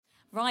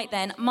Right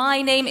then,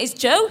 my name is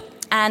Jo,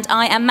 and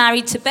I am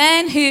married to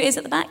Ben, who is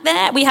at the back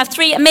there. We have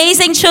three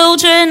amazing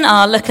children.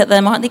 Oh, look at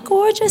them. Aren't they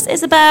gorgeous?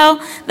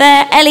 Isabel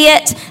there,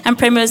 Elliot, and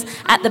Primrose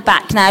at the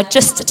back. Now,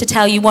 just to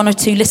tell you one or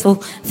two little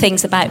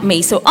things about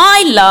me. So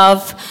I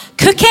love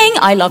cooking.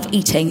 I love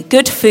eating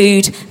good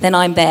food. Then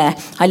I'm there.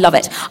 I love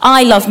it.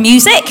 I love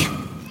music.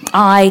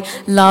 I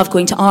love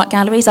going to art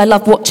galleries. I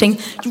love watching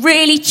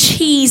really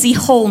cheesy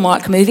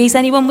Hallmark movies.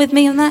 Anyone with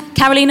me on that?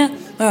 Carolina,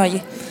 where are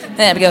you?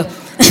 There we go.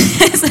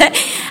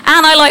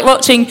 And I like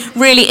watching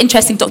really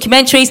interesting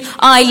documentaries.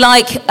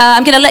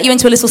 I'm going to let you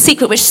into a little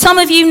secret, which some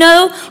of you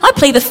know. I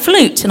play the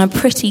flute, and I'm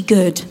pretty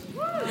good.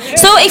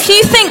 So if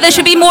you think there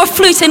should be more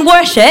flute in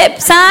worship,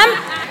 Sam,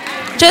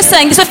 just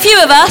saying, there's a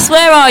few of us.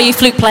 Where are you,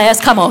 flute players?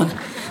 Come on.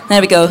 There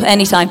we go,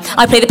 anytime.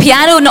 I play the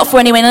piano, not for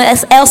anyone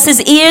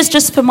else's ears,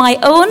 just for my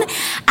own.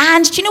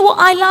 And do you know what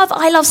I love?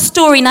 I love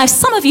story. Now,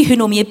 some of you who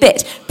know me a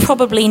bit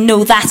probably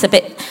know that a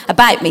bit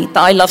about me, that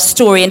I love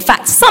story. In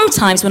fact,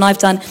 sometimes when I've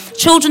done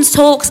children's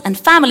talks and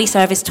family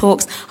service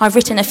talks, I've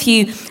written a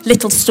few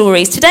little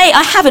stories. Today,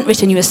 I haven't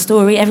written you a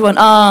story. Everyone,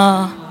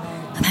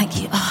 thank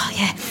you.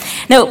 Yeah.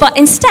 No, but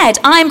instead,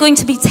 I'm going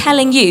to be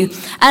telling you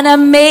an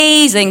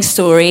amazing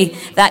story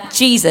that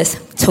Jesus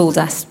told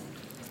us.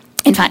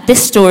 In fact,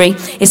 this story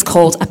is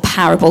called a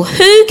parable.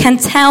 Who can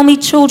tell me,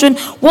 children,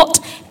 what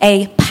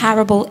a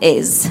parable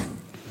is?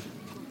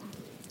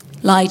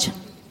 Lige.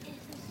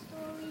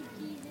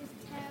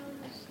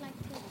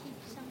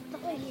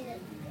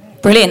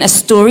 Brilliant. A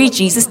story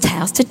Jesus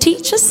tells to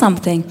teach us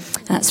something.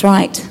 That's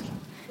right.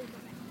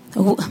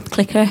 Oh,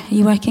 clicker. Are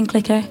you working,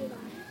 clicker?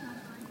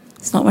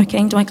 It's not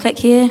working. Do I click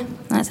here?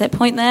 That's it.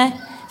 Point there.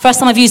 First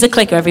time I've used a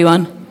clicker,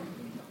 everyone.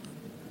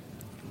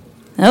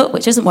 No,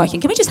 which isn't working.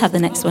 Can we just have the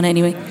next one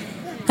anyway?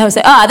 There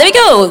we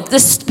go.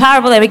 This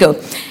parable, there we go.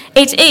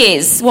 It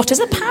is, what is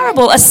a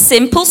parable? A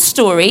simple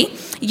story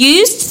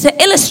used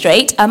to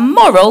illustrate a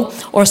moral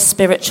or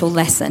spiritual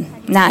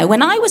lesson. Now,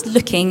 when I was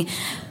looking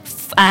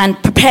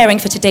and preparing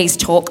for today's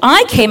talk,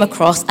 I came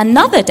across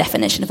another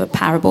definition of a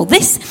parable.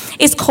 This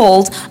is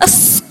called a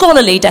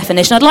scholarly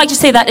definition. I'd like to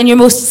say that in your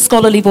most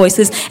scholarly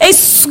voices. A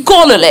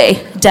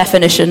scholarly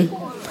definition.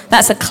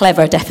 That's a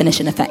clever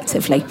definition,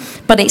 effectively.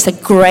 But it's a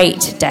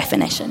great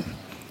definition.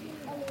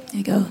 There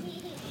you go.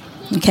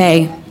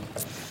 Okay.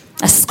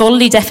 A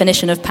scholarly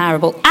definition of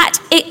parable. At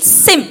its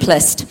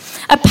simplest,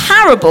 a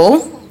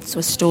parable, so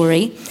a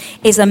story,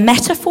 is a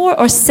metaphor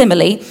or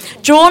simile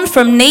drawn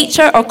from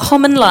nature or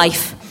common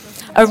life,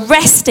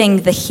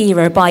 arresting the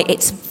hearer by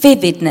its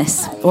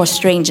vividness or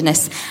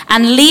strangeness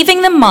and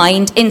leaving the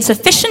mind in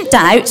sufficient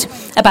doubt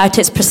about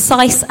its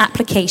precise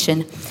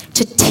application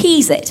to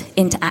tease it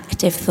into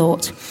active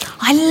thought.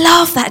 I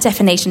love that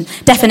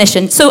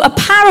definition. So a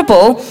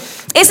parable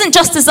isn't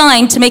just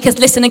designed to make us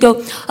listen and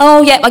go,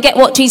 oh, yeah, I get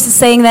what Jesus is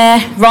saying there,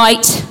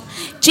 right.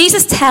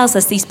 Jesus tells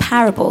us these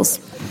parables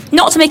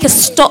not to make us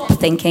stop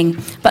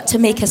thinking, but to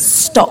make us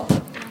stop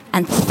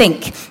and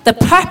think. The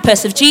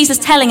purpose of Jesus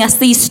telling us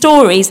these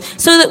stories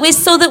so that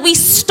we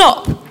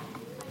stop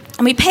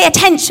and we pay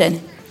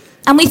attention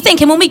and we think.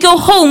 And when we go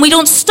home, we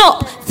don't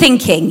stop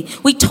thinking.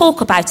 We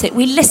talk about it.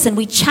 We listen.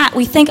 We chat.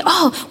 We think,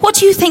 oh, what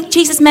do you think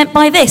Jesus meant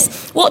by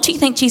this? What do you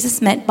think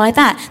Jesus meant by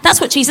that?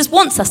 That's what Jesus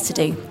wants us to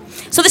do.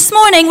 So this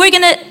morning, we're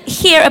going to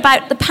hear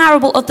about the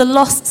parable of the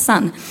lost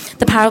son,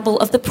 the parable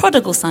of the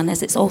prodigal son,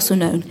 as it's also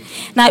known.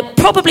 Now,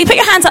 probably put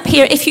your hands up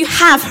here if you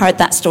have heard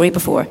that story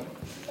before.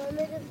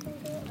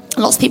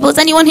 Lots of people. Is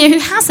anyone here who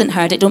hasn't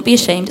heard it? Don't be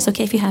ashamed. It's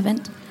okay if you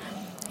haven't.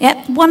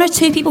 Yeah, one or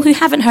two people who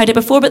haven't heard it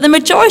before, but the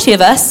majority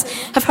of us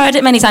have heard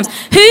it many times.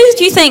 Who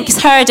do you think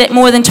has heard it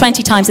more than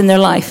 20 times in their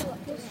life?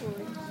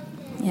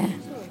 Yeah.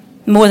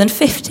 More than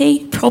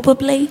 50,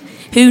 probably.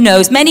 Who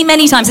knows? Many,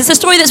 many times. It's a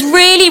story that's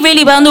really,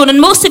 really well known, and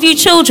most of you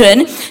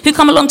children who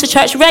come along to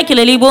church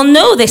regularly will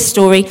know this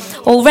story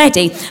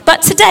already.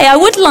 But today, I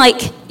would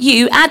like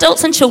you,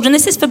 adults and children,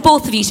 this is for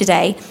both of you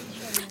today,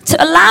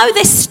 to allow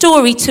this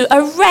story to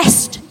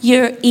arrest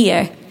your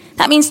ear.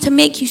 That means to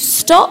make you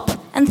stop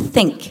and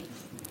think.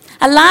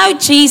 Allow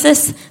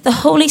Jesus, the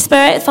Holy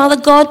Spirit, Father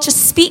God, to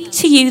speak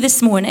to you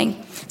this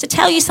morning, to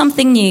tell you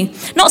something new.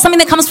 Not something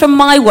that comes from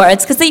my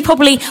words, because they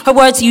probably are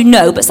words you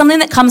know, but something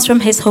that comes from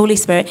his Holy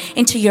Spirit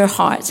into your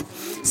heart.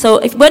 So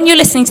when you're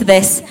listening to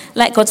this,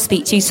 let God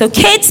speak to you. So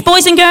kids,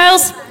 boys and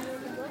girls,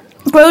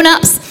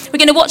 grown-ups, we're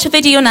going to watch a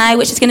video now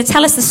which is going to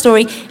tell us the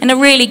story in a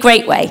really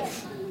great way.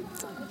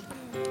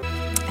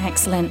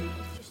 Excellent.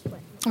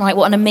 All right,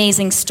 what an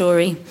amazing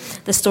story.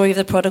 The story of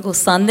the prodigal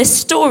son. This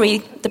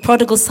story, the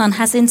prodigal son,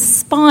 has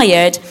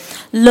inspired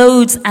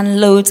loads and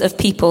loads of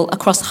people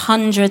across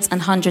hundreds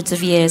and hundreds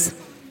of years.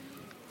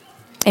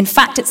 In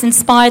fact, it's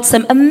inspired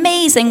some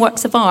amazing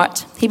works of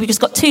art. Here we've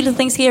just got two little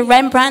things here.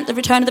 Rembrandt, The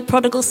Return of the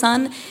Prodigal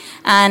Son,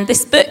 and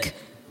this book,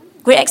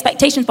 Great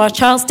Expectations by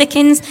Charles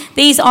Dickens.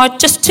 These are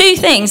just two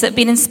things that have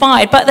been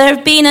inspired, but there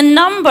have been a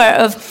number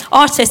of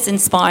artists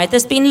inspired.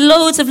 There's been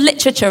loads of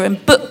literature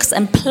and books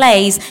and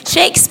plays.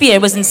 Shakespeare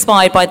was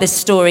inspired by this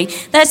story.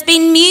 There's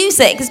been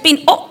music, there's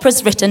been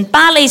operas written,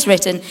 ballets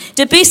written,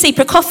 Debussy,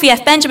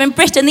 Prokofiev, Benjamin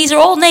Britten. These are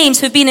all names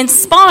who have been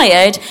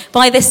inspired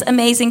by this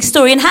amazing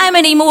story. And how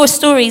many more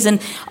stories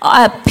and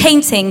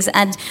paintings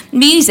and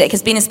music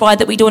has been inspired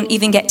that we don't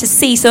even get to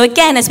see? So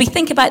again, as we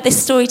think about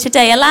this story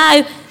today,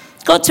 allow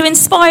God to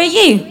inspire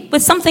you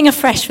with something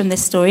afresh from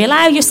this story.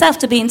 Allow yourself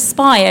to be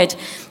inspired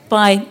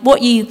by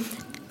what you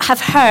have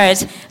heard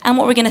and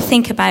what we're going to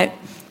think about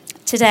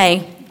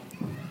today.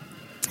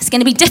 It's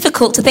going to be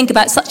difficult to think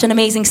about such an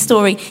amazing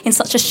story in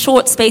such a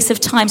short space of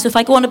time. So if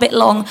I go on a bit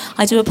long,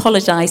 I do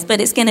apologise, but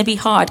it's going to be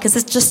hard because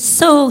there's just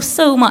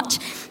so much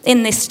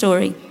in this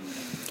story.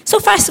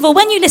 So first of all,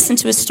 when you listen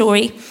to a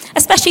story,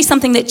 especially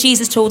something that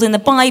Jesus told in the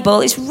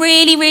Bible, it's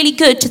really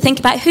good to think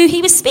about who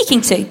he was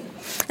speaking to.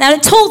 Now,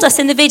 it told us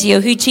in the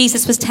video who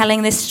Jesus was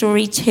telling this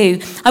story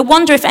to. I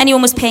wonder if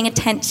anyone was paying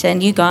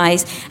attention, you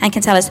guys, and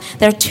can tell us.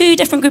 There are two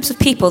different groups of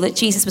people that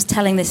Jesus was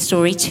telling this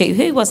story to.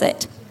 Who was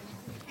it?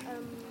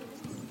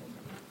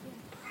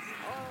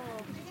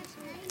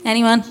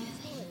 Anyone?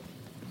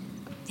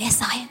 Yes,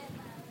 Zion.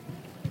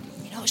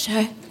 You're not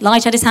sure?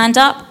 Elijah had his hand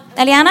up.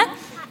 Eliana?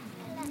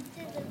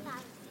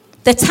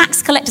 The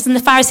tax collectors and the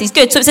Pharisees.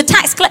 Good. So it's the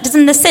tax collectors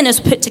and the sinners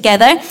put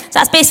together. So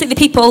that's basically the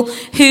people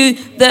who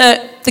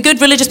the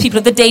good religious people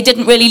of the day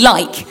didn't really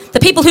like. The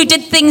people who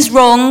did things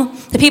wrong,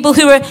 the people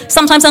who were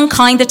sometimes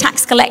unkind, the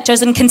tax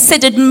collectors, and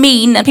considered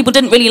mean, and people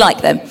didn't really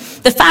like them.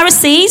 The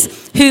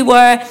Pharisees, who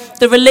were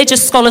the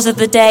religious scholars of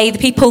the day, the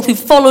people who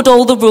followed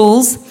all the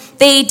rules,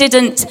 they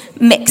didn't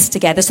mix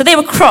together. So they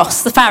were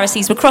cross. The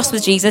Pharisees were cross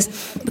with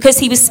Jesus because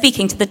he was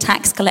speaking to the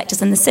tax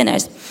collectors and the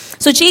sinners.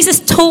 So Jesus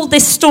told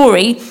this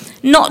story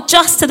not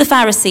just to the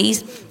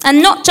Pharisees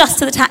and not just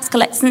to the tax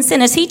collectors and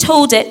sinners. He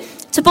told it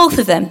to both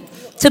of them,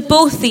 to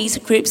both these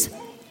groups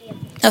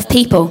of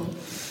people.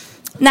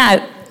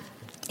 Now,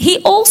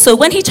 he also,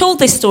 when he told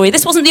this story,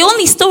 this wasn't the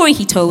only story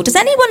he told. Does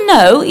anyone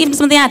know, even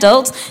some of the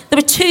adults, there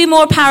were two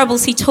more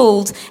parables he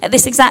told at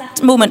this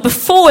exact moment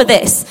before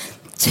this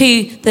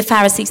to the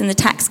Pharisees and the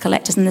tax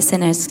collectors and the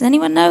sinners? Does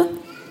anyone know?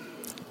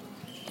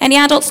 Any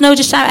adults know?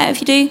 Just shout out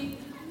if you do.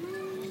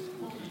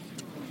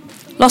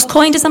 Lost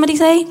coin, does somebody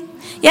say?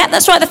 Yeah,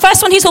 that's right. The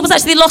first one he told was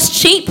actually the lost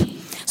sheep.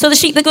 So the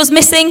sheep that goes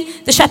missing,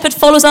 the shepherd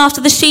follows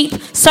after the sheep,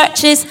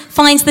 searches,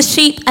 finds the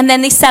sheep, and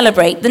then they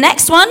celebrate. The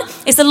next one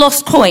is the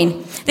lost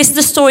coin. This is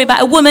a story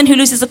about a woman who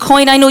loses a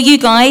coin. I know you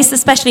guys,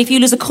 especially if you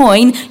lose a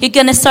coin, you're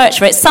going to search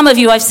for it. Some of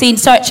you I've seen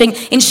searching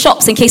in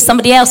shops in case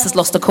somebody else has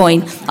lost a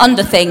coin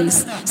under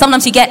things.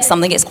 Sometimes you get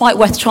something. It's quite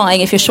worth trying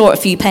if you're short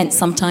a few pence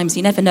sometimes.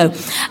 You never know.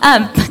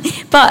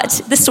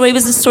 But the story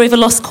was the story of a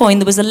lost coin.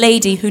 There was a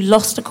lady who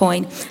lost a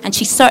coin, and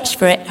she searched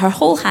for it, her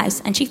whole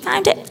house, and she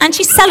found it, and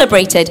she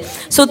celebrated.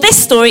 So this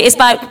story is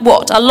about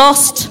what? A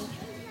lost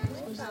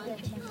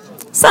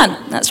son.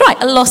 That's right,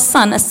 a lost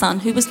son, a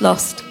son who was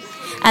lost.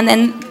 And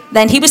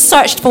then he was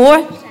searched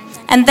for,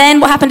 and then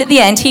what happened at the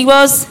end? He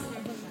was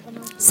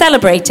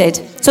celebrated.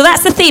 So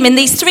that's the theme in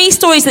these three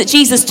stories that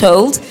Jesus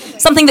told.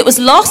 Something that was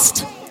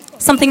lost,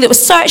 something that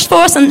was searched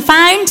for and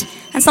found,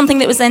 and something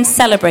that was then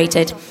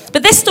celebrated.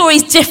 But this story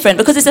is different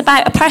because it's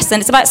about a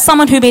person. It's about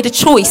someone who made a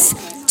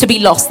choice to be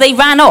lost. They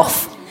ran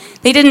off.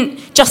 They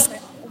didn't just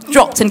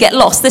drop and get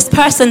lost. This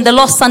person, the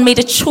lost son, made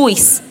a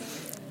choice,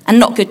 and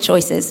not good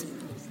choices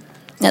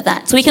at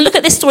that. So we can look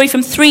at this story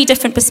from three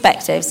different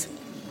perspectives.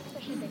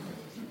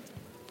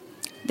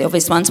 The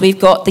obvious ones, we've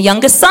got the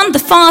youngest son, the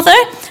father,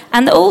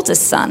 and the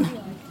oldest son.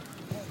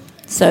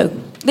 So,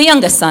 the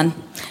youngest son.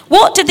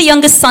 What did the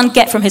youngest son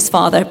get from his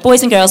father?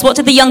 Boys and girls, what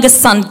did the youngest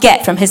son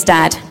get from his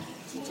dad?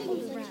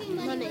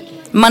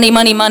 Money.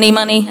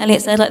 Money.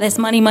 Elliot said like this,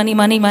 money,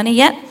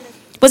 yep.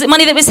 Was it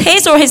money that was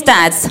his or his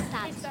dad's?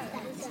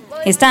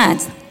 His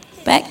dad's.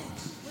 Beck?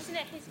 Wasn't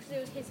it his because it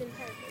was his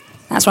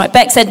inheritance? That's right,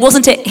 Beck said,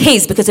 wasn't it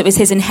his because it was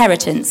his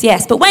inheritance?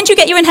 Yes, but when do you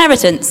get your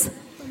inheritance?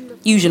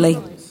 Usually.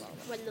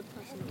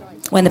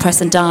 When the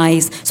person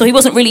dies. So he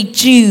wasn't really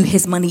due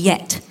his money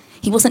yet.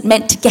 He wasn't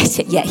meant to get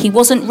it yet. He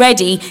wasn't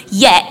ready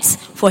yet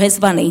for his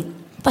money.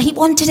 But he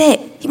wanted it.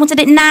 He wanted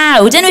it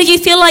now. Don't know if you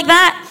feel like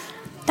that?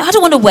 I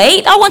don't want to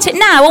wait. I want it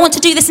now. I want to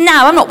do this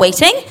now. I'm not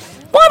waiting.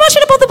 Why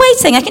should I bother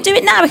waiting? I can do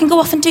it now. I can go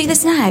off and do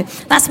this now.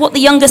 That's what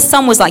the youngest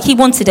son was like. He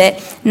wanted it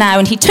now,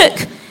 and he took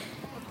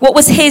what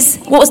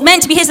was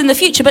meant to be his in the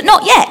future, but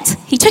not yet.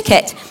 He took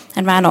it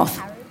and ran off.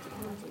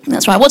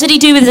 That's right. What did he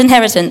do with his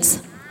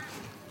inheritance?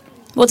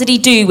 What did he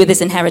do with his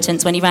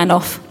inheritance when he ran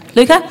off?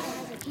 Luca?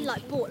 He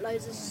bought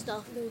loads of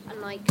stuff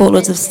and bought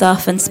loads of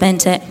stuff and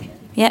spent it.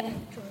 Yep.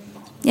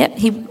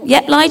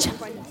 Lige?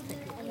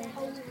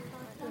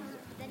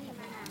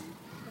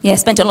 Yeah,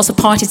 spent it on lots of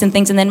parties and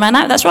things and then ran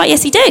out. That's right.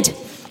 Yes, he did.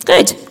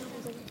 Good.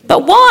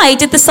 But why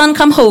did the son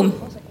come home?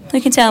 Who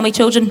can tell me,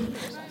 children?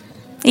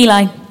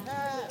 Eli?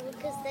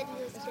 Because then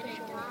he was going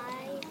to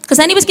die. Because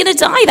then he was going to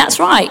die. That's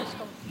right.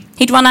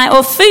 He'd run out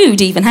of food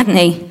even, hadn't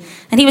he?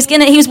 And he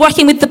was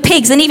working with the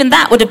pigs, and even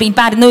that would have been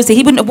bad in those days.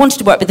 He wouldn't have wanted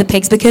to work with the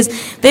pigs because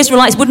the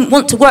Israelites wouldn't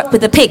want to work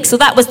with the pigs. So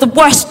that was the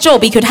worst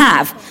job he could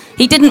have.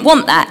 He didn't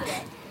want that.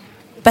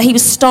 But he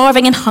was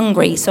starving and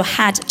hungry, so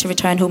had to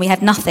return home. He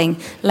had nothing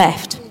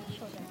left.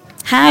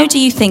 How do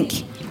you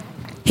think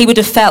he would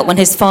have felt when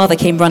his father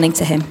came running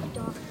to him?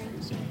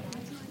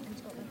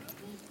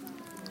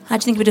 How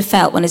do you think he would have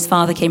felt when his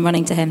father came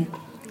running to him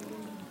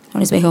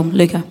on his way home?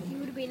 Luca? He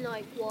would have been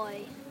like,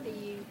 why are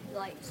you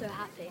like so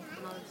happy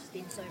when I've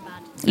been so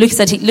bad? Luca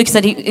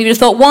said he would have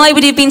thought, why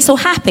would he have been so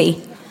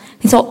happy?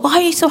 He thought, why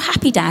are you so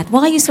happy, Dad?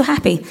 Why are you so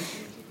happy?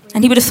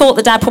 And he would have thought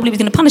the dad probably was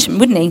going to punish him,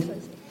 wouldn't he?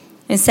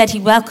 Instead, he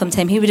welcomed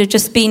him. He would have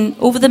just been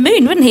over the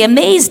moon, wouldn't he?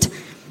 Amazed.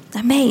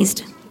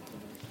 Amazed.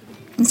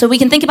 And so we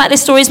can think about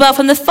this story as well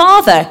from the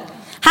father.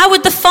 How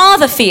would the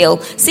father feel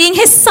seeing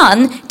his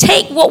son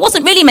take what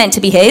wasn't really meant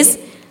to be his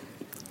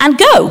and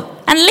go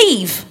and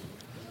leave?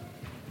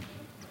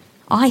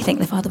 I think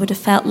the father would have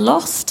felt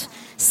lost,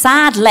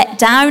 sad, let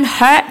down,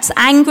 hurt,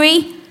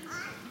 angry,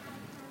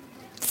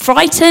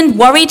 frightened,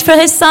 worried for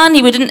his son.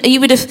 He would have,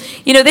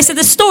 this is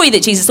the story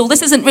that Jesus told.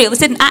 This isn't real. This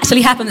didn't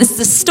actually happen. This is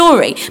a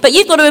story. But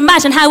you've got to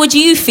imagine, how would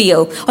you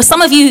feel? Or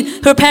some of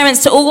you who are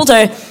parents to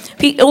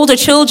older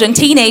children,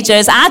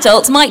 teenagers,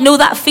 adults might know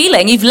that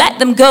feeling. You've let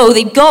them go.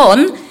 They've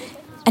gone.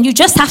 And you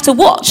just have to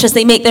watch as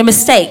they make their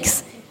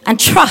mistakes and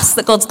trust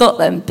that God's got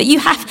them. But you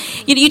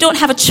don't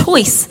have a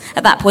choice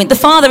at that point. The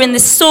father in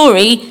this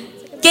story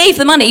gave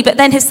the money, but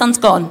then his son's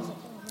gone.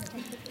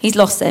 He's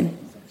lost him.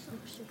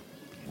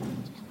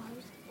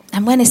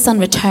 And when his son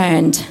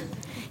returned,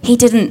 he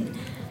didn't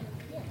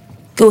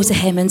go to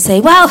him and say,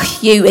 well,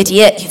 you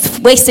idiot, you've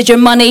wasted your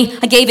money.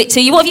 I gave it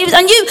to you. What have you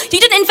done? You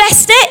didn't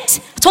invest it.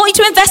 I taught you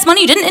to invest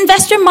money. You didn't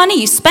invest your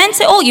money. You spent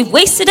it all. You've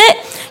wasted it.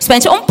 You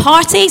spent it on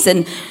parties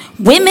and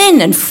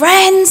women and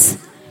friends.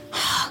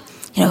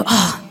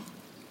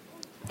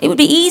 It would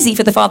be easy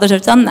for the father to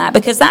have done that,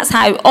 because that's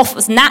how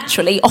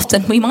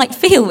often we might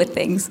feel with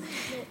things.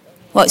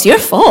 Well, it's your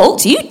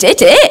fault. You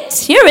did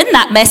it. You're in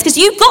that mess because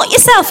you got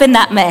yourself in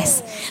that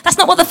mess. That's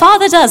not what the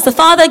father does. The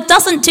father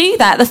doesn't do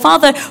that. The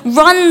father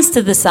runs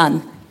to the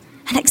son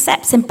and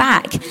accepts him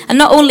back. And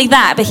not only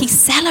that, but he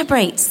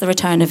celebrates the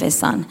return of his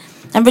son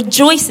and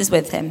rejoices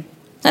with him.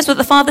 That's what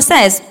the father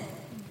says.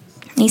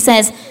 He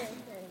says,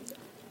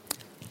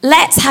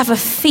 let's have a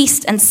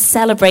feast and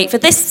celebrate, for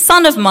this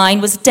son of mine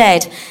was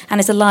dead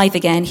and is alive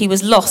again. He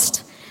was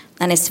lost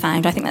and is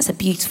found. I think that's a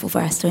beautiful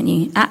verse, don't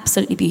you?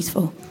 Absolutely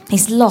beautiful.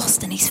 He's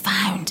lost and he's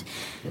found.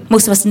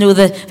 Most of us know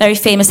the very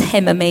famous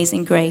hymn,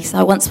 Amazing Grace.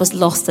 I once was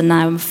lost and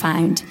now I'm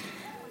found.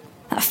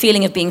 That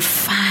feeling of being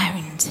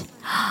found.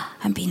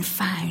 I'm being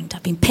found.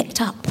 I've been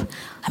picked up.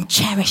 I'm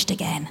cherished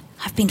again.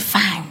 I've been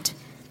found.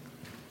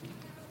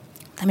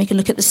 Then we can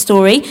look at the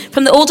story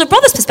from the older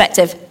brother's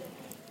perspective.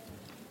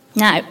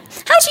 Now,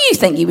 how do you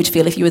think you would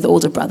feel if you were the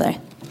older brother?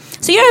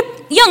 So you're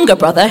a younger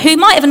brother who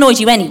might have annoyed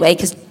you anyway,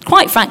 because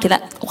quite frankly,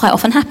 that quite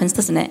often happens,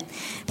 doesn't it?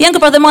 The younger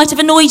brother might have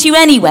annoyed you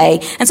anyway,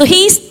 and so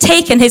he's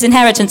taken his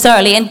inheritance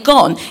early and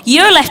gone.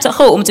 You're left at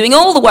home doing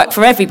all the work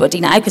for everybody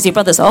now because your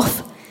brother's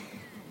off.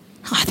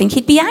 I think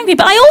he'd be angry,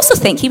 but I also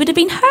think he would have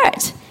been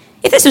hurt.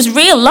 If this was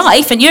real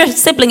life and your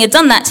sibling had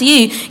done that to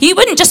you, you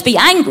wouldn't just be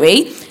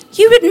angry,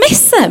 you would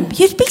miss them.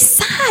 You'd be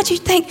sad.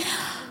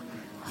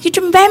 You'd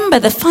remember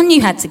the fun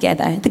you had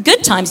together, the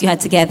good times you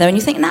had together, and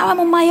you think, now I'm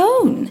on my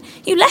own.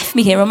 You left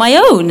me here on my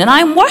own, and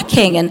I'm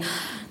working, and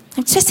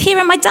I'm just here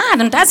with my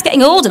dad, and Dad's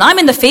getting old, and I'm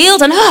in the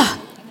field, and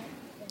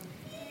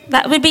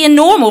that would be a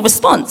normal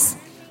response.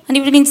 And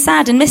he would have been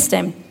sad and missed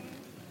him.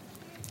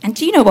 And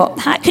do you know what?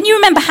 Can you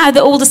remember how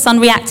the older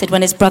son reacted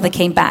when his brother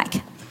came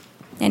back?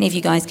 Any of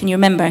you guys, can you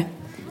remember?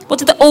 What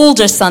did the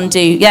older son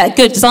do? Yeah,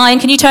 good. Zion,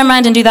 can you turn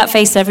around and do that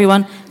face to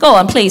everyone? Go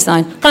on, please,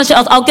 Zion.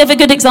 I'll give a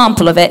good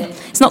example of it.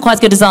 It's not quite as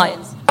good as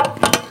Zion's.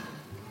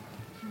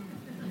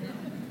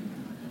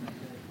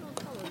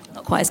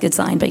 Not quite as good,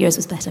 Zion, but yours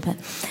was better. But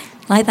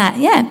like that,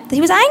 yeah.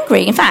 He was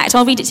angry. In fact,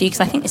 I'll read it to you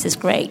because I think this is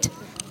great.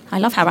 I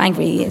love how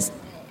angry he is.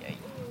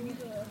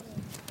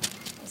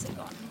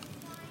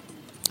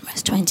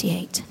 Verse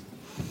 28.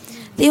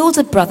 The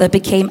older brother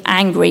became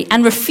angry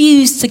and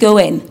refused to go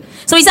in.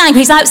 So he's angry,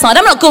 he's outside.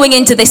 I'm not going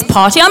into this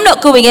party. I'm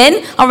not going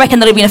in. I reckon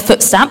there'll be a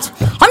foot stamped.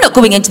 I'm not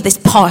going into this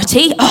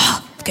party.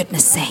 Oh, for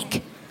goodness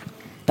sake.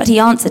 But he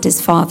answered his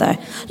father,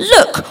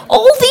 look,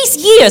 all these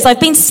years I've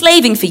been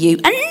slaving for you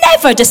and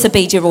never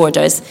disobeyed your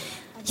orders.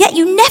 Yet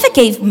you never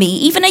gave me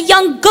even a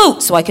young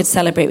goat so I could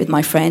celebrate with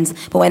my friends.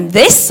 But when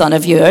this son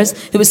of yours,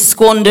 who has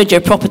squandered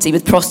your property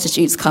with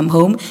prostitutes, come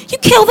home, you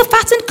kill the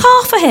fattened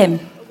calf for him.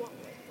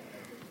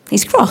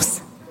 He's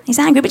cross. He's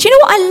angry. But you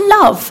know what I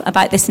love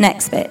about this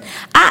next bit?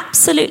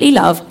 Absolutely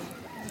love.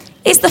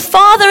 Is the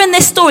father in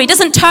this story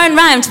doesn't turn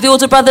round to the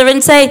older brother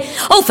and say,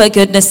 oh, for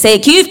goodness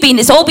sake,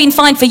 it's all been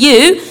fine for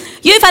you.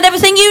 You've had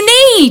everything you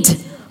need.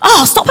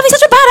 Oh, stop having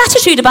such a bad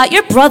attitude about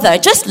your brother.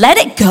 Just let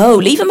it go.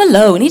 Leave him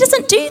alone. He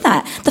doesn't do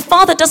that. The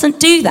father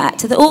doesn't do that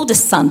to the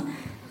oldest son.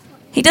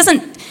 He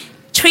doesn't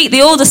treat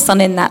the oldest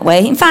son in that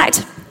way. In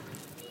fact,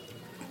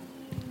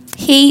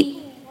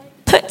 he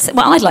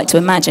I'd like to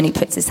imagine he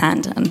puts his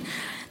hand, and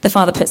the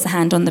father puts a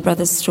hand on the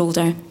brother's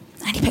shoulder,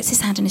 and he puts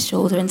his hand on his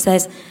shoulder and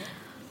says,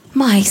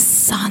 "My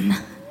son,"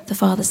 the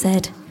father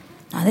said.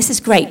 Now, this is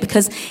great,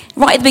 because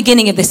right at the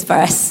beginning of this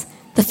verse,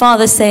 the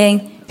father's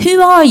saying,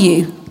 "Who are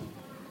you?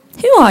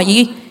 Who are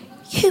you?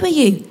 Who are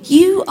you?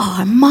 You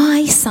are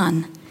my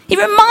son." He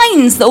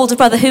reminds the older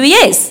brother who he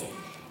is.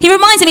 He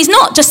reminds him he's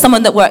not just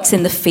someone that works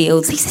in the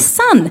fields. He's his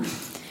son.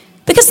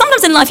 Because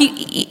sometimes in life,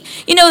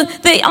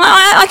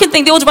 I could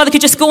think the older brother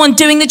could just go on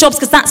doing the jobs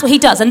because that's what he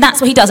does, and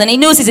that's what he does, and he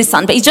knows he's his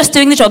son, but he's just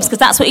doing the jobs because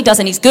that's what he does,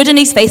 and he's good and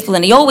he's faithful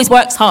and he always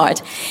works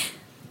hard.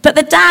 But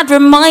the dad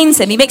reminds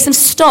him, he makes him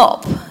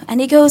stop,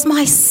 and he goes,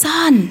 "My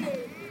son,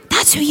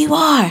 that's who you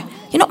are.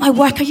 You're not my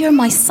worker, you're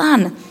my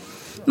son."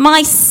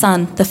 "My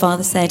son," the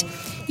father said,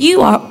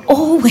 "you are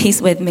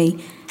always with me,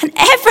 and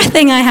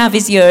everything I have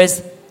is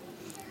yours."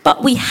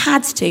 But we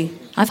had to.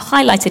 I've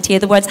highlighted here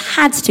the words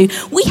had to.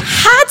 We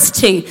had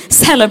to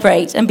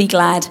celebrate and be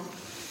glad.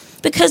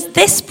 Because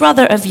this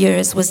brother of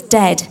yours was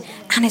dead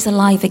and is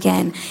alive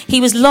again. He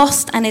was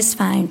lost and is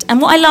found.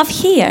 And what I love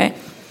here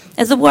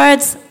is the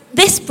words,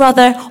 "this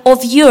brother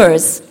of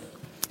yours."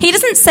 He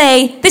doesn't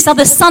say, "this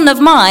other son of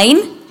mine."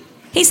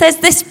 He says,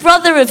 "this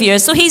brother of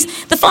yours." So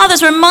the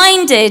father's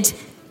reminded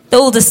the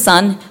oldest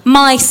son,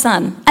 "my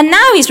son." And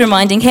now he's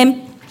reminding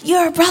him,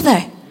 "your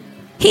brother."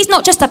 He's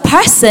not just a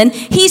person,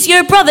 he's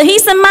your brother.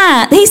 He's the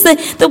man, he's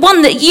the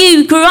one that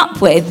you grew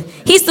up with.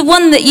 He's the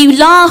one that you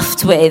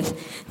laughed with,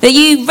 that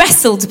you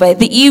wrestled with,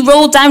 that you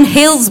rolled down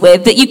hills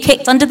with, that you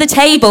kicked under the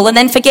table and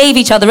then forgave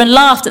each other and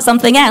laughed at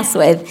something else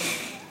with.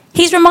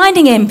 He's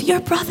reminding him, "your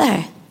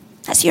brother,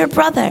 that's your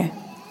brother.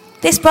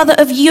 This brother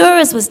of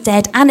yours was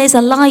dead and is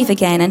alive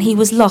again, and he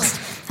was lost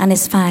and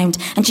is found."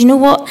 And do you know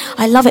what?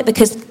 I love it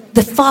because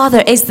the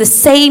father is the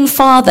same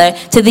father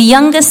to the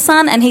youngest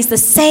son, and he's the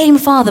same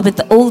father with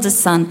the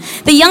oldest son.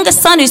 The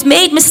youngest son who's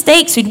made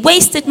mistakes, who'd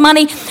wasted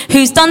money,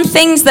 who's done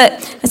things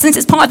that, since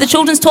it's part of the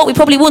children's talk, we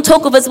probably won't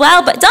talk of as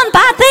well, but done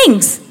bad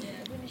things.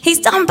 He's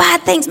done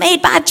bad things,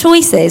 made bad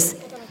choices.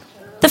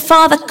 The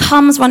father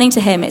comes running to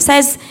him. It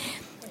says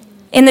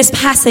in this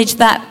passage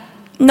that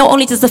not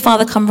only does the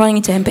father come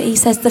running to him, but he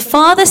says the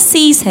father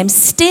sees him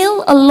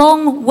still a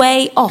long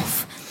way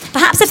off.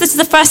 Perhaps if this is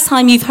the first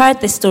time you've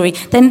heard this story,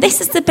 then this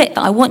is the bit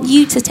that I want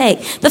you to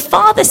take. The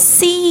father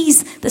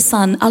sees the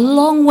son a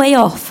long way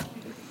off.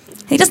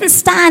 He doesn't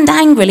stand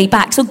angrily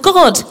back. So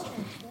God,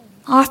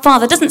 our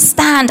Father, doesn't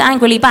stand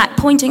angrily back,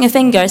 pointing a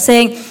finger,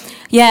 saying,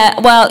 "Yeah,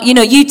 well,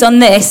 you've done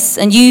this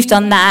and you've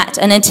done that,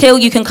 and until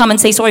you can come and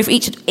say sorry for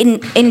each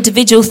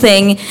individual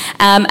thing,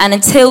 and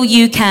until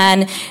you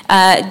can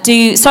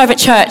serve at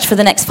church for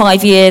the next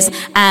 5 years,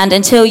 and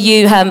until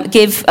you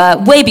give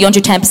way beyond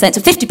your 10%,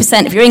 so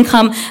 50% of your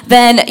income,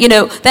 then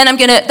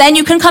then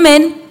you can come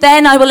in,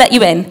 then I will let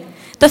you in."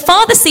 The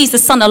father sees the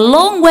son a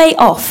long way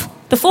off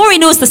before he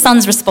knows the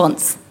son's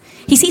response.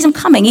 He sees him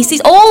coming. He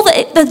sees all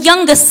that the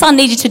youngest son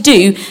needed to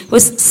do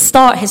was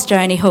start his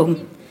journey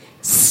home.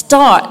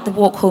 Start the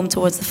walk home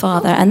towards the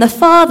father. And the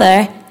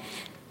father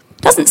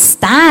doesn't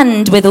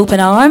stand with open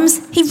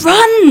arms. He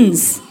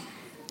runs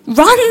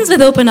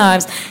with open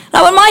arms.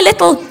 Now, when my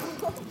little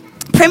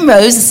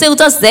Primrose still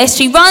does this,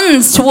 she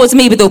runs towards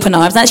me with open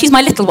arms. Now, she's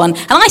my little one.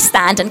 And I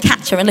stand and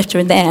catch her and lift her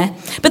in the air.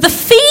 But the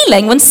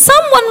feeling when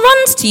someone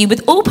runs to you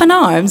with open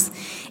arms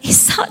is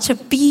such a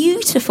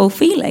beautiful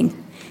feeling.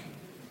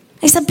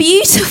 It's a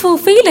beautiful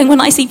feeling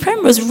when I see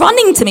Primrose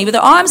running to me with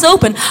her arms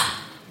open.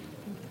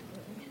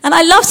 And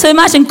I love to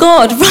imagine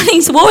God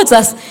running towards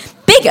us,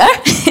 bigger,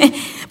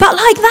 but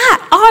like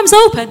that, arms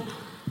open.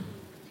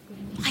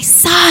 My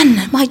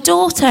son, my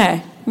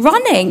daughter,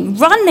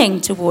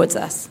 running towards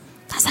us.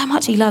 That's how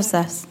much he loves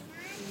us.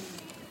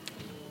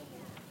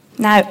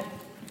 Now,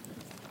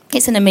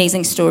 it's an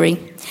amazing story.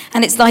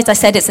 And it's, like I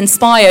said, it's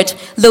inspired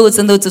loads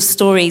and loads of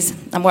stories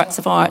and works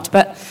of art.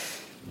 But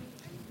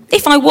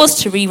if I was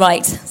to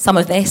rewrite some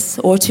of this,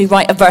 or to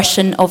write a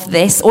version of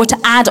this, or to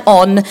add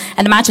on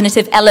an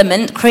imaginative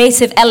element,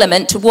 creative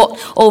element to what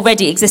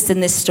already exists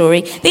in this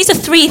story, these are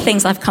 3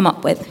 things I've come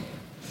up with.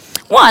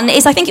 One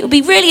is I think it would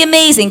be really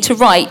amazing to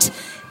write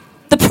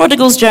the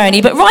prodigal's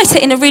journey, but write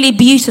it in a really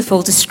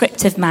beautiful,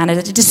 descriptive manner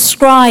that it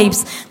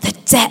describes the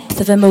depth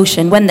of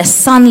emotion when the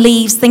son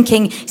leaves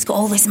thinking he's got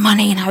all this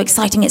money and how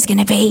exciting it's going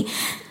to be.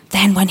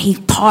 Then when he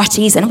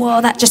parties and,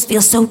 whoa, that just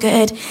feels so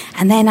good.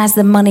 And then as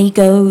the money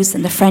goes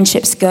and the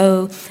friendships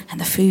go and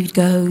the food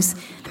goes,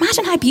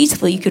 imagine how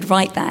beautiful you could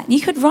write that.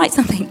 You could write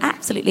something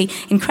absolutely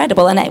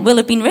incredible, and it will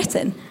have been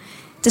written,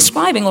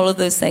 describing all of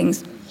those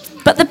things.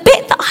 But the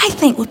bit that I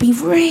think would be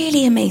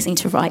really amazing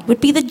to write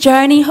would be the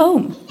journey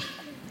home.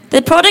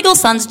 The prodigal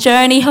son's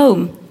journey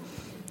home.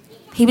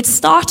 He would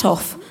start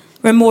off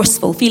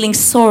remorseful, feeling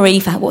sorry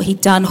for what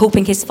he'd done,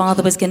 hoping his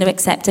father was going to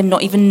accept him,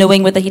 not even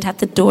knowing whether he'd have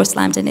the door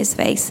slammed in his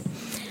face.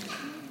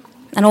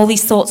 And all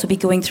these thoughts would be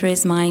going through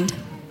his mind.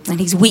 And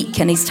he's weak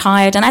and he's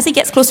tired. And as he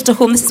gets closer to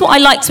home, this is what I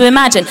like to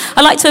imagine.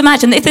 I like to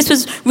imagine that if this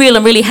was real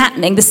and really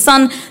happening, the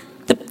son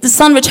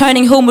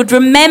returning home would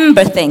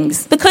remember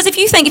things. Because if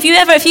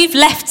you've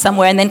left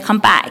somewhere and then come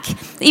back,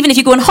 Even if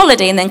you go on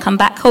holiday and then come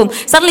back home,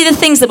 suddenly the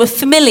things that were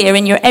familiar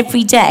in your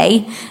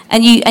everyday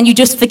and you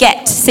just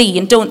forget to see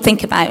and don't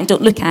think about and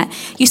don't look at,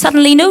 you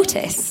suddenly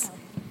notice.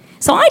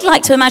 So I'd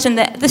like to imagine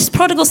that this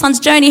prodigal son's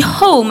journey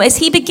home, as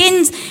he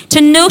begins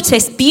to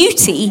notice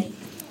beauty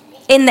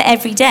in the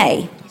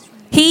everyday.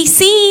 He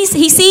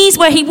sees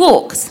where he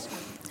walks.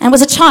 And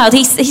was a child,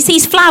 he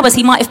sees flowers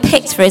he might have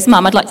picked for his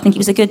mum. I'd like to think he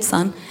was a good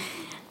son.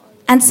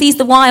 And sees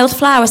the wild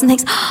flowers and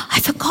thinks,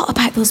 I forgot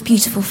about those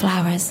beautiful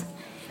flowers.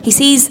 He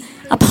sees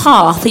a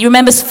path. He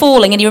remembers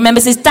falling, and he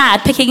remembers his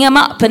dad picking him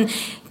up and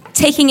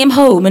taking him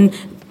home and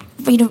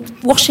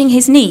washing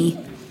his knee.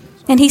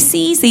 And he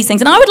sees these things.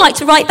 And I would like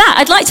to write that.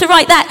 I'd like to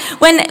write that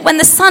when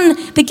the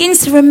son begins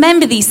to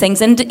remember these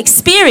things and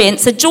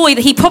experience a joy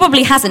that he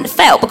probably hasn't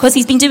felt because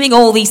he's been doing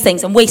all these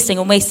things and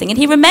wasting. And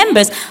he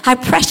remembers how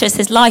precious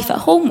his life at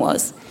home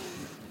was.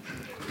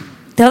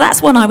 Now,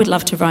 that's one I would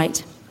love to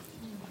write.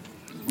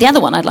 The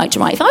other one I'd like to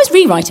write, if I was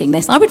rewriting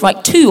this, I would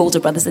write 2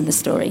 older brothers in the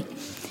story.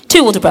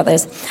 2 older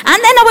brothers. And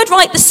then I would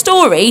write the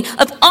story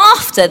of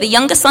after the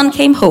younger son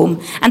came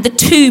home and the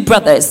 2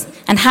 brothers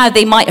and how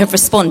they might have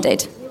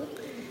responded.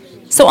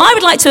 So I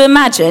would like to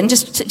imagine,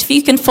 just if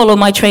you can follow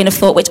my train of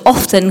thought, which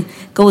often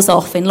goes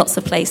off in lots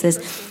of places,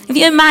 if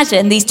you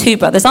imagine these 2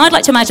 brothers, I'd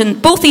like to imagine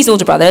both these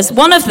older brothers,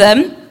 one of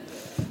them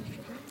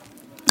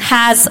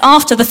has,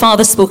 after the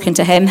father's spoken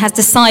to him, has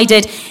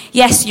decided,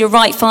 yes, you're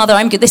right, Father,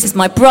 I'm good. This is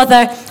my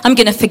brother. I'm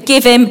going to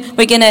forgive him.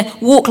 We're going to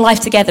walk life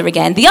together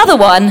again. The other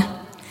one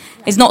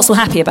is not so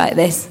happy about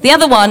this. The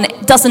other one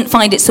doesn't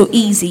find it so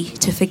easy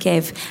to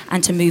forgive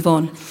and to move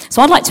on.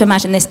 So I'd like to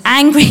imagine this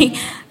angry,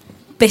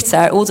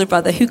 bitter older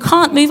brother who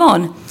can't move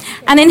on.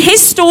 And in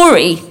his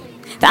story,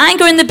 the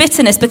anger and the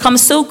bitterness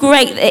becomes so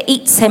great that it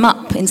eats him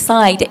up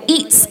inside. It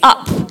eats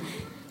up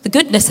the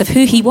goodness of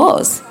who he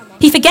was.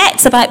 He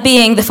forgets about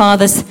being the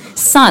father's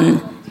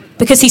son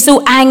because he's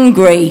so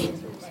angry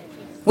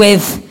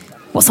with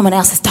what someone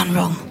else has done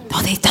wrong.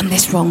 Oh, they've done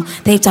this wrong.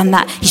 They've done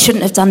that. He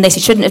shouldn't have done this.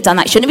 He shouldn't have done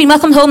that. He shouldn't have been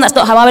welcomed home. That's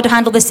not how I would have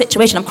handled this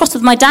situation. I'm cross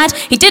with my dad.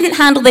 He didn't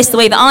handle this the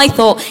way that I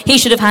thought he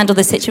should have handled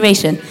this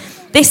situation.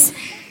 This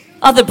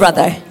other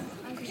brother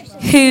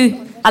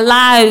who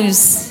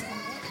allows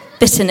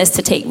bitterness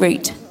to take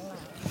root.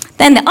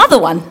 Then the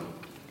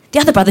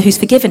other brother who's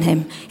forgiven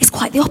him, is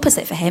quite the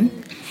opposite for him.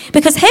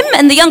 Because him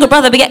and the younger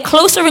brother get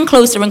closer and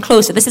closer and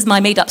closer. This is my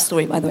made-up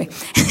story, by the way.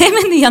 Him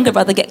and the younger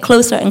brother get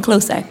closer and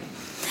closer.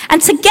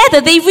 And together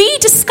they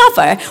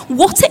rediscover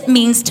what it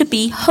means to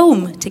be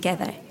home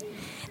together.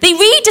 They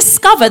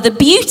rediscover the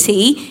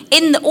beauty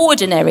in the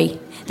ordinary.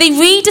 They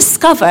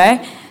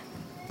rediscover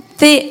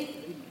the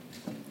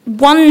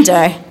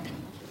wonder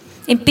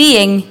in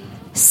being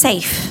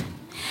safe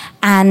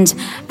and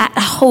at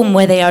a home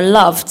where they are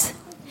loved.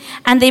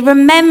 And they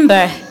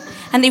remember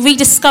and they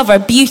rediscover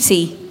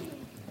beauty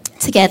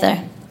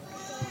together.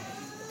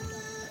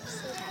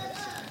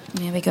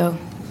 There we go.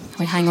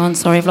 Wait, hang on.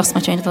 Sorry, I've lost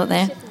my train of thought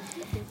there.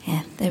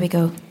 Yeah, there we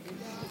go.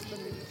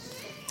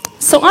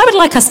 So I would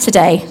like us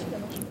today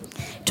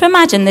to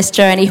imagine this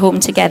journey home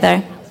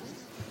together.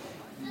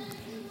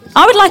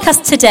 I would like us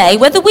today,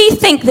 whether we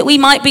think that we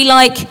might be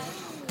like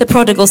the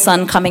prodigal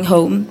son coming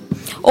home,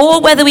 or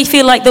whether we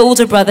feel like the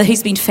older brother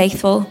who's been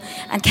faithful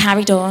and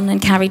carried on,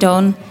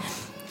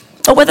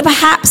 or whether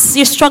perhaps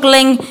you're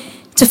struggling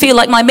to feel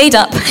like my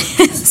made-up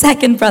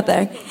second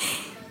brother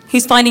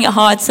who's finding it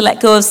hard to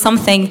let go of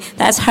something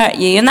that has hurt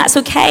you. And that's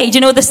okay. Do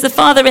you know, the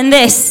father in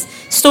this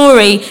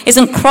story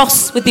isn't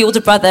cross with the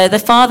older brother. The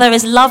father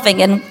is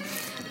loving and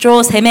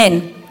draws him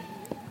in.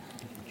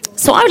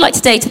 So I would like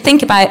today to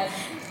think about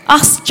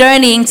us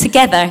journeying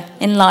together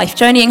in life,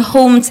 journeying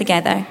home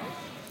together.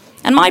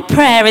 And my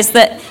prayer is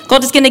that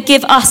God is going to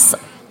give us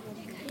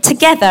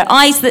together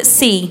eyes that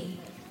see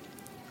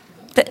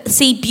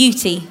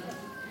beauty,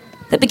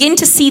 that begin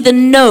to see the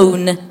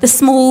known, the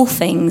small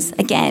things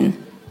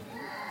again,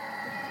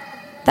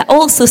 that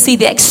also see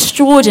the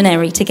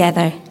extraordinary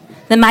together,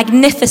 the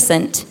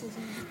magnificent,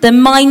 the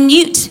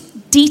minute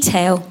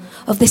detail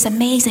of this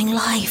amazing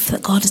life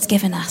that God has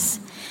given us,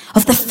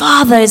 of the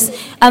Father's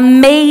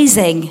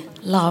amazing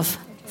love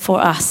for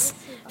us,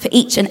 for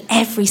each and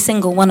every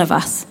single one of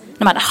us,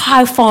 no matter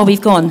how far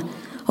we've gone,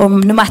 or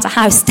no matter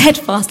how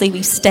steadfastly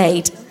we've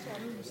stayed.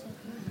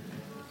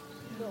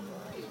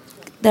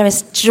 There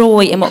is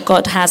joy in what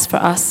God has for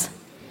us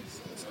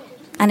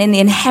and in the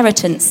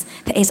inheritance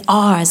that is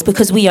ours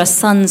because we are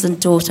sons and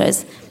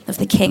daughters of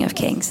the King of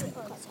Kings.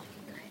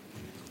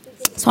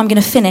 So I'm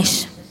going to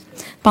finish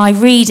by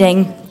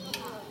reading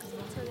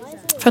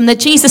from the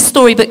Jesus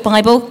Storybook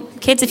Bible.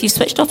 Kids, if you've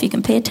switched off, you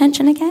can pay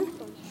attention again.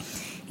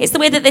 It's the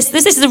way that this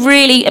is a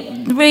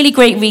really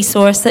great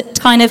resource that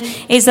kind of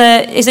is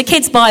a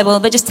kid's Bible,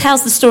 but just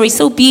tells the story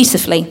so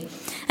beautifully.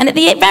 And at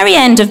the very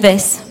end of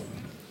this,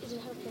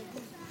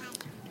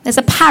 there's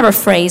a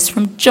paraphrase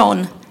from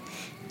John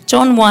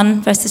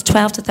 1, verses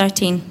 12 to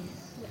 13.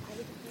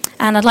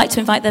 And I'd like to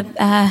invite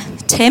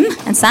Tim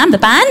and Sam, the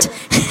band,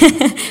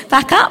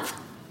 back up.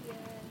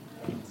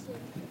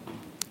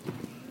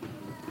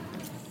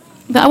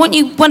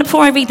 But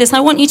before I read this, I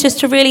want you just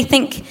to really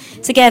think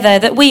together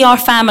that we are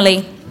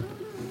family.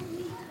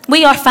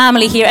 We are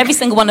family here, every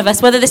single one of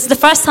us, whether this is the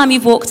first time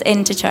you've walked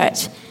into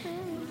church,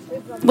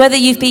 whether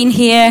you've been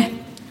here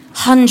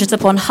hundreds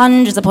upon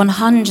hundreds upon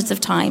hundreds of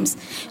times.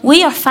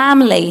 We are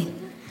family.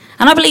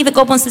 And I believe that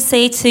God wants to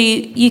say to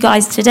you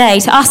guys today,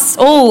 to us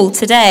all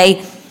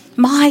today,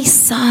 my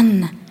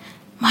son,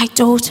 my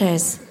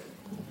daughters,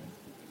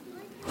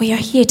 we are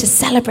here to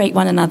celebrate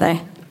one another.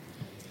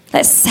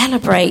 Let's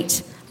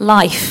celebrate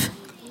life.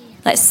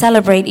 Let's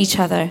celebrate each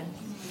other.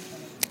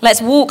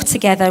 Let's walk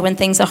together when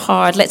things are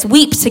hard. Let's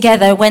weep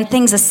together when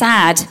things are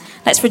sad.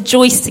 Let's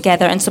rejoice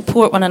together and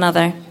support one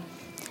another.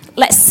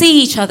 Let's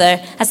see each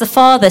other as the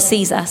Father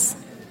sees us,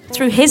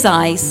 through his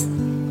eyes,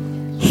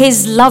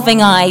 his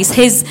loving eyes,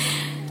 his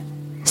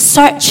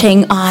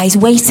searching eyes,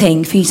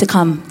 waiting for you to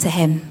come to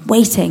him,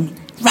 waiting,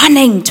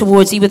 running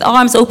towards you with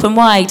arms open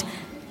wide,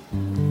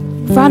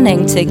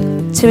 running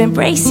to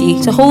embrace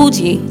you, to hold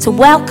you, to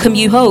welcome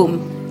you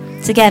home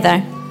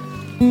together.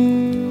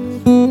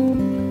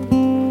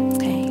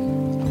 Okay,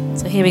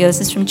 so here we go. This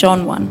is from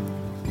John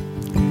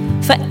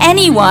 1. For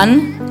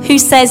anyone who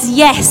says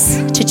yes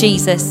to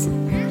Jesus,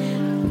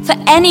 for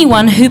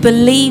anyone who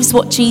believes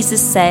what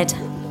Jesus said,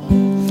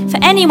 for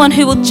anyone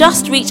who will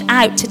just reach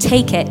out to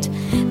take it,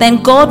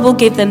 then God will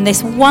give them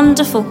this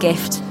wonderful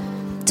gift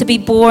to be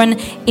born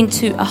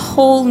into a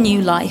whole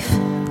new life,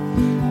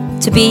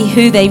 to be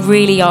who they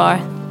really are,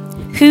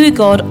 who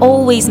God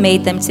always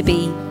made them to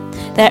be,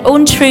 their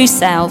own true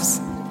selves,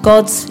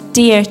 God's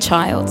dear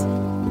child.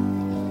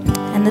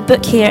 And the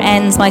book here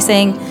ends by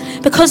saying,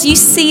 because you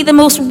see, the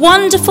most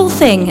wonderful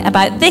thing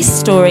about this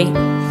story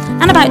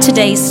and about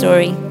today's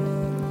story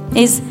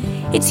is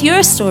it's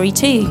your story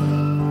too.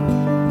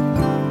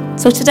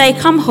 So today,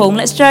 come home,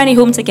 let's journey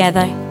home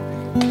together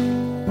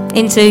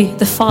into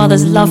the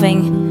Father's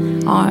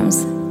loving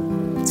arms.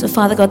 So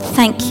Father God,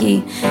 thank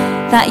you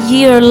that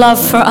your love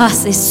for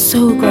us is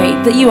so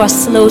great, that you are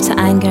slow to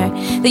anger,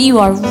 that you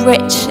are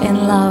rich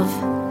in love,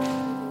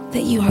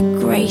 that you are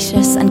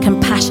gracious and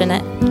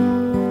compassionate.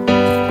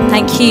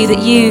 Thank you that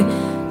you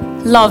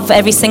love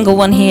every single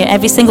one here,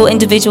 every single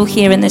individual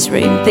here in this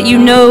room, that you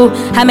know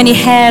how many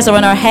hairs are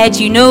on our head,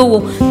 you know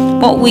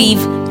what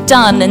we've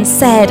done and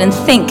said and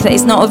think that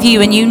is not of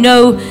you, and you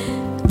know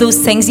those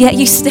things, yet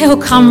you still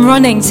come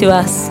running to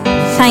us.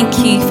 Thank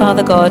you,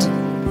 Father God.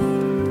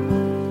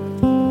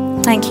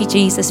 Thank you,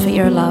 Jesus, for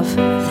your love.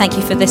 Thank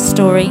you for this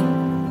story.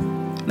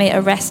 May it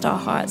arrest our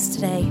hearts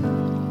today.